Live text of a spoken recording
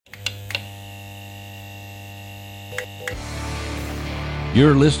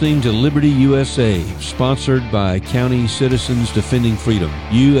You're listening to Liberty USA, sponsored by County Citizens Defending Freedom.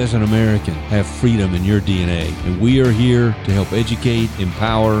 You as an American have freedom in your DNA, and we are here to help educate,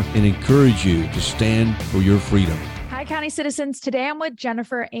 empower, and encourage you to stand for your freedom. Hi, County Citizens. Today I'm with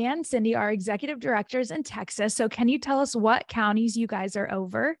Jennifer and Cindy, our executive directors in Texas. So can you tell us what counties you guys are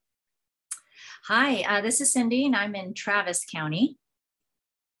over? Hi, this is Cindy, and I'm in Travis County.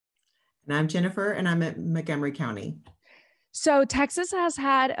 And I'm Jennifer, and I'm at Montgomery County. So Texas has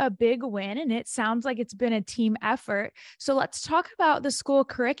had a big win, and it sounds like it's been a team effort. So let's talk about the school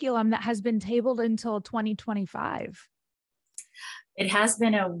curriculum that has been tabled until 2025. It has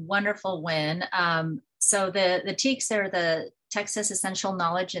been a wonderful win. So the TEKS are the Texas Essential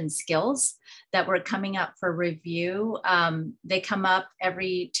Knowledge and Skills that were coming up for review. They come up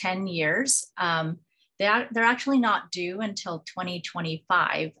every 10 years. They're actually not due until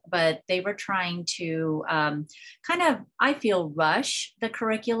 2025, but they were trying to kind of, I feel, rush the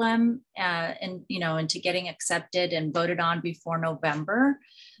curriculum into getting accepted and voted on before November.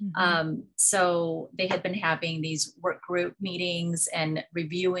 Mm-hmm. So they had been having these work group meetings and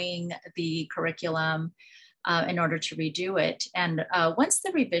reviewing the curriculum in order to redo it. And once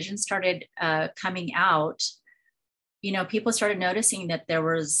the revision started coming out, people started noticing that there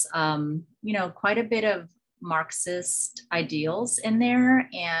was, quite a bit of Marxist ideals in there.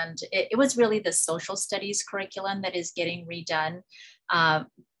 And it was really the social studies curriculum that is getting redone,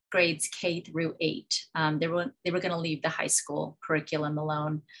 grades K through 8. They were going to leave the high school curriculum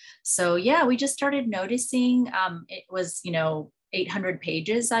alone. So yeah, we just started noticing it was, 800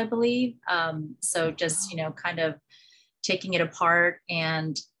 pages, I believe. So just, kind of taking it apart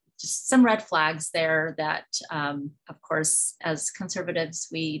and just some red flags there that, of course, as conservatives,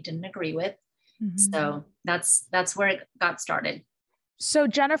 we didn't agree with. Mm-hmm. So that's where it got started. So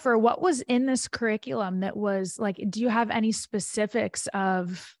Jennifer, what was in this curriculum that was like, do you have any specifics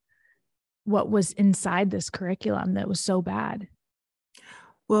of what was inside this curriculum that was so bad?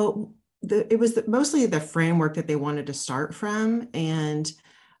 Well, it was mostly the framework that they wanted to start from. And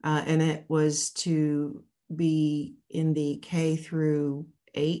it was to be in the K through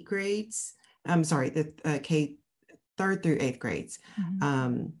 8 grades. I'm sorry, the K 3rd through 8th grades.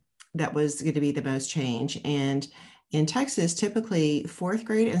 Mm-hmm. That was going to be the most change. And in Texas, typically 4th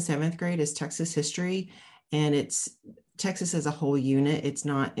grade and 7th grade is Texas history, and it's Texas as a whole unit. It's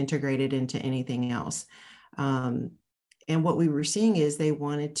not integrated into anything else. And what we were seeing is they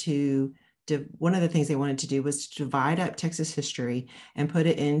wanted to, one of the things they wanted to do was to divide up Texas history and put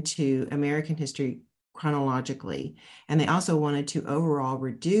it into American history chronologically. And they also wanted to overall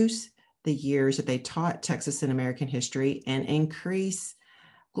reduce the years that they taught Texas and American history and increase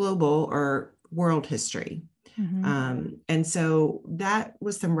global or world history. Mm-hmm. And so that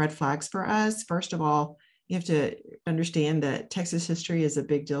was some red flags for us. First of all, you have to understand that Texas history is a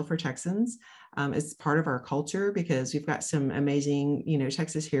big deal for Texans. It's part of our culture because we've got some amazing,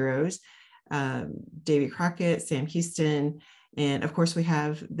 Texas heroes, Davy Crockett, Sam Houston, and of course we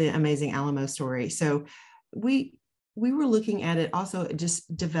have the amazing Alamo story. So we were looking at it also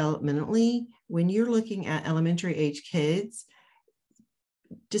just developmentally. When you're looking at elementary age kids,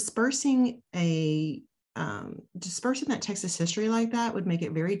 dispersing that Texas history like that would make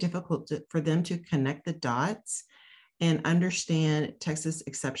it very difficult for them to connect the dots and understand Texas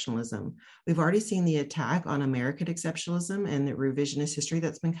exceptionalism. We've already seen the attack on American exceptionalism and the revisionist history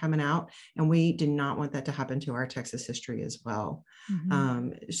that's been coming out, and we did not want that to happen to our Texas history as well.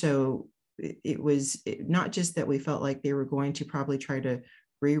 Mm-hmm. So it was not just that we felt like they were going to probably try to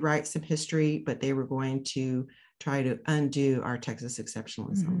rewrite some history, but they were going to try to undo our Texas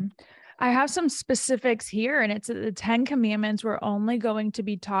exceptionalism. Mm-hmm. I have some specifics here, and it's that the 10 Commandments were only going to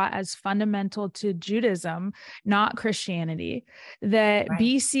be taught as fundamental to Judaism, not Christianity. That right.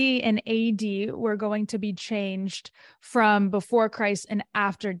 BC and AD were going to be changed from before Christ and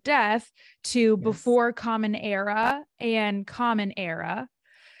after death to before Common Era and Common Era.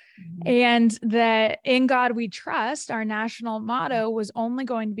 Mm-hmm. And that in God we trust, our national motto, was only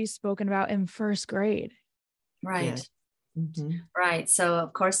going to be spoken about in 1st grade. Right. Yeah. Mm-hmm. Right. So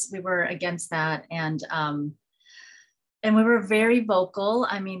of course we were against that. And we were very vocal.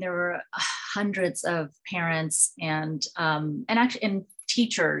 I mean, there were hundreds of parents and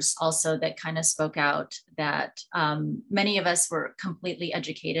teachers also that kind of spoke out that many of us were completely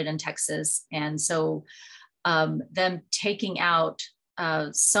educated in Texas. And so them taking out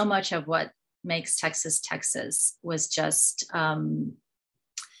so much of what makes Texas, Texas was just,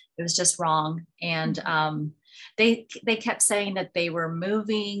 it was just wrong. And they kept saying that they were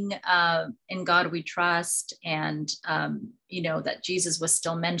moving in God we trust, and that Jesus was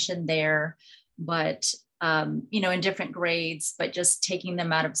still mentioned there, but in different grades, but just taking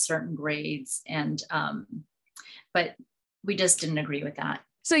them out of certain grades. And, but we just didn't agree with that.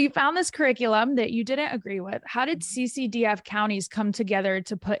 So you found this curriculum that you didn't agree with. How did CCDF counties come together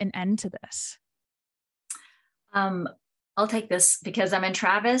to put an end to this? I'll take this because I'm in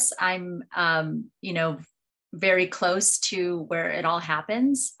Travis. I'm, very close to where it all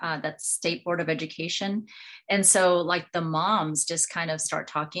happens. That's State Board of Education. And so like the moms just kind of start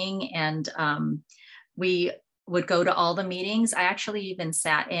talking, and we would go to all the meetings. I actually even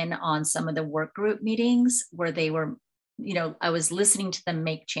sat in on some of the work group meetings where they were, I was listening to them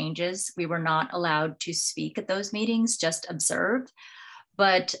make changes. We were not allowed to speak at those meetings, just observe,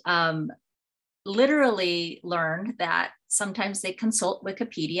 but literally learned that sometimes they consult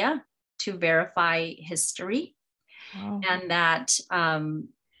Wikipedia to verify history. Wow. And that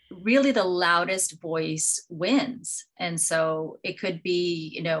really the loudest voice wins. And so it could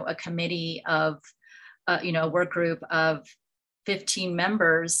be, a committee of, a work group of 15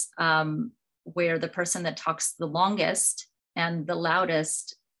 members, where the person that talks the longest and the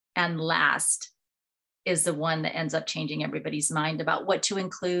loudest and last is the one that ends up changing everybody's mind about what to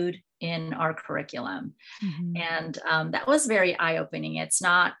include in our curriculum. Mm-hmm. And that was very eye-opening. It's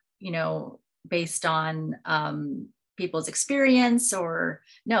not, based on people's experience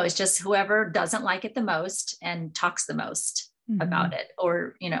it's just whoever doesn't like it the most and talks the most mm-hmm. about it,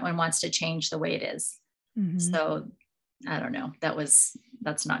 or, and wants to change the way it is. Mm-hmm. So I don't know, that's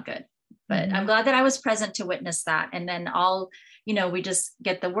not good, but mm-hmm. I'm glad that I was present to witness that. And then we just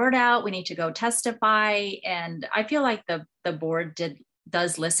get the word out. We need to go testify. And I feel like the board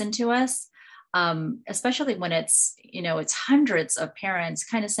does listen to us. Especially when it's hundreds of parents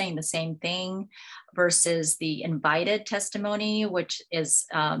kind of saying the same thing versus the invited testimony, which is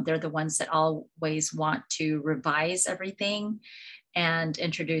they're the ones that always want to revise everything and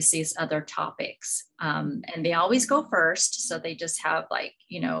introduce these other topics. And they always go first. So they just have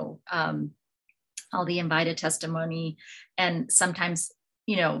all the invited testimony, and sometimes,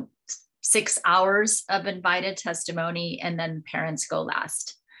 6 hours of invited testimony, and then parents go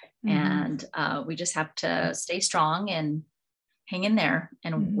last. Mm-hmm. And we just have to stay strong and hang in there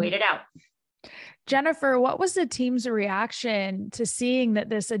and mm-hmm. wait it out. Jennifer, what was the team's reaction to seeing that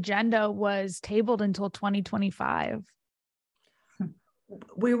this agenda was tabled until 2025?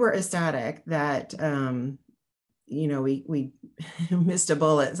 We were ecstatic that, we missed a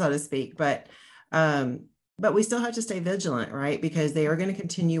bullet, so to speak, but we still have to stay vigilant, right? Because they are going to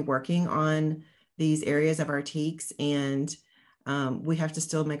continue working on these areas of our TEKS, and we have to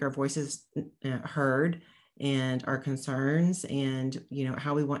still make our voices heard and our concerns and,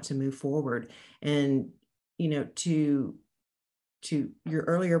 how we want to move forward. And, to your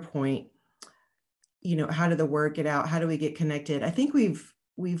earlier point, how did the word get out? How do we get connected? I think we've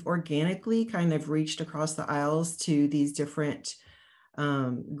organically kind of reached across the aisles to these different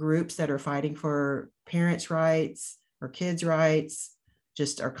groups that are fighting for parents' rights or kids' rights,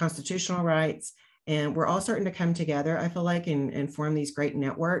 just our constitutional rights. And we're all starting to come together, I feel like, and form these great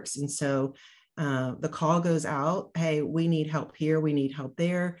networks. And so the call goes out, hey, we need help here, we need help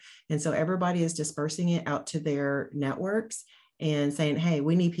there. And so everybody is dispersing it out to their networks and saying, hey,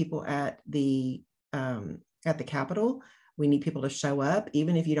 we need people at the Capitol. We need people to show up.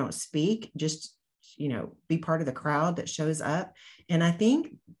 Even if you don't speak, just, be part of the crowd that shows up. And I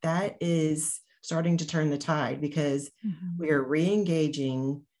think that is starting to turn the tide, because mm-hmm. we are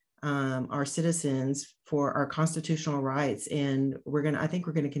re-engaging our citizens for our constitutional rights. And I think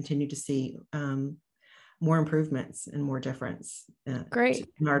we're going to continue to see more improvements and more difference Great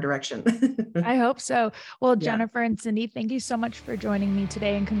in our direction. I hope so. Well, Jennifer and Cindy, thank you so much for joining me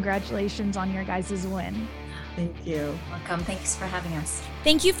today, and congratulations on your guys' win. Thank you. Welcome. Thanks for having us.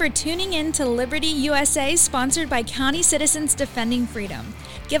 Thank you for tuning in to Liberty USA, sponsored by County Citizens Defending Freedom.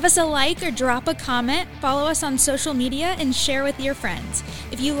 Give us a like or drop a comment, follow us on social media, and share with your friends.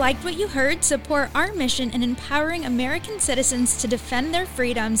 If you liked what you heard, support our mission in empowering American citizens to defend their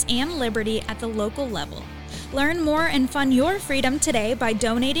freedoms and liberty at the local level. Learn more and fund your freedom today by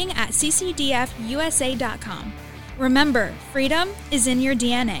donating at ccdfusa.com. Remember, freedom is in your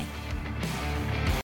DNA.